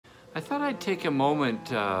I thought I'd take a moment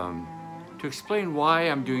to explain why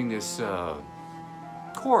I'm doing this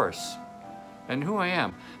course and who I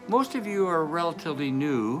am. Most of you are relatively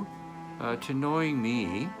new to knowing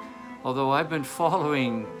me, although I've been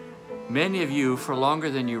following many of you for longer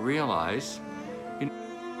than you realize.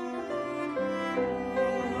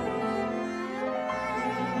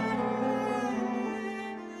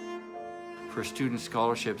 For student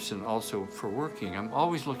scholarships and also for working, I'm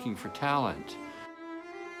always looking for talent.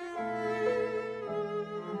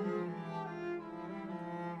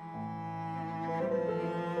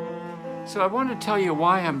 So I want to tell you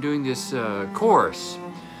why I'm doing this course.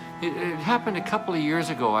 It happened a couple of years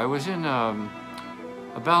ago. I was in a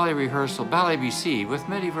ballet rehearsal, Ballet BC, with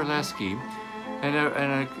Mehdi Verlesky and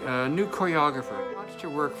a new choreographer. I watched her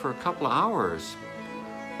work for a couple of hours.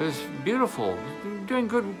 It was beautiful, doing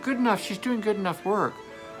good enough. She's doing good enough work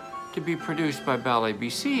to be produced by Ballet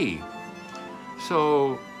BC.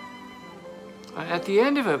 So at the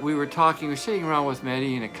end of it, we were sitting around with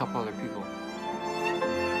Mehdi and a couple other people.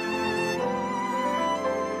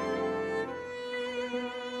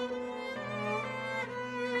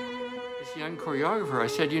 This young choreographer, I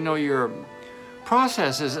said, you know, your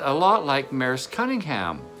process is a lot like Merce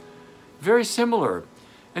Cunningham, very similar.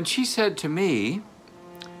 And she said to me,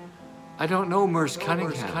 I don't know Merce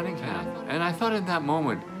Cunningham. And I thought in that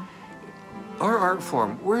moment, our art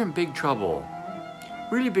form, we're in big trouble,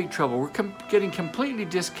 really big trouble. We're getting completely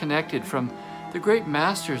disconnected from the great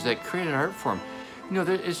masters that created art form. You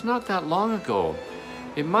know, it's not that long ago.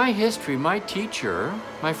 In my history, my teacher,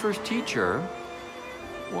 my first teacher,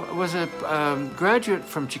 was a graduate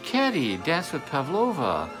from Cicchetti, danced with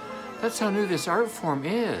Pavlova. That's how new this art form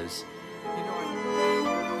is.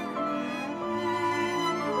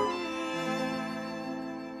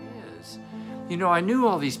 You know, I knew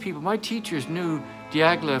all these people. My teachers knew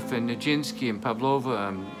Diaghilev and Nijinsky and Pavlova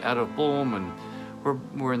and Adolf Bohm, and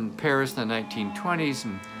were in Paris in the 1920s,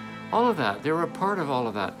 and all of that. They were a part of all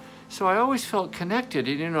of that. So I always felt connected.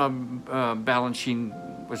 You know,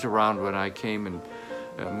 Balanchine was around when I came, and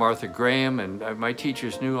Martha Graham, and my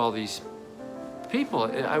teachers knew all these people.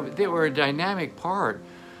 They were a dynamic part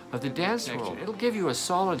of the dance world. It'll give you a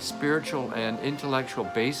solid spiritual and intellectual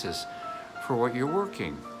basis for what you're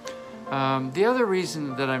working. The other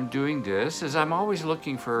reason that I'm doing this is I'm always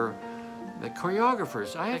looking for the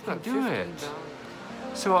choreographers. I have to do it.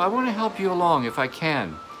 So I want to help you along if I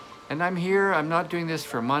can. And I'm here, I'm not doing this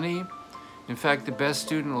for money. In fact, the best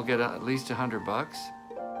student will get at least $100 bucks.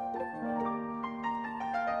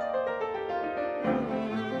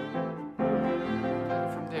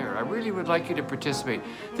 From there, I really would like you to participate.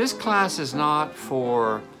 This class is not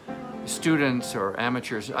for students or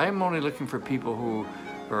amateurs. I'm only looking for people who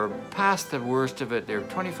are past the worst of it. They're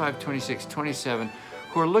 25, 26, 27,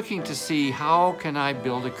 who are looking to see how can I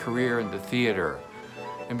build a career in the theater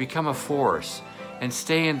and become a force and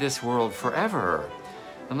stay in this world forever.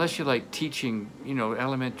 Unless you like teaching, you know,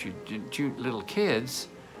 elementary little kids,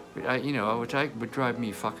 you know, which would drive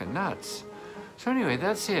me fucking nuts. So anyway,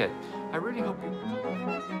 that's it. I really hope you...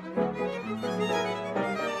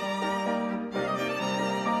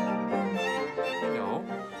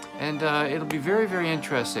 And it'll be very, very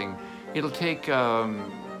interesting. It'll take a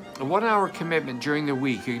 1 hour commitment during the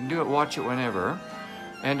week. You can do it, watch it whenever.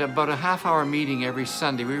 And about a half-hour meeting every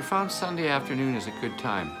Sunday. We found Sunday afternoon is a good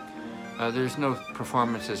time. There's no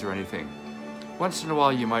performances or anything. Once in a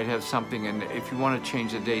while you might have something, and if you want to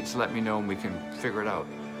change the dates, let me know and we can figure it out.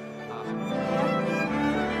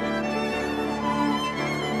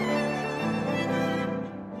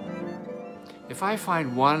 If I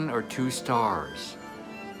find 1 or 2 stars,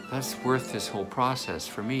 that's worth this whole process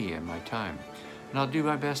for me and my time. And I'll do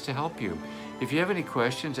my best to help you. If you have any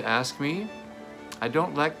questions, ask me. I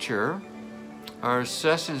don't lecture. Our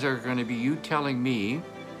sessions are going to be you telling me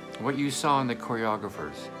what you saw in the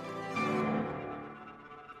choreographers.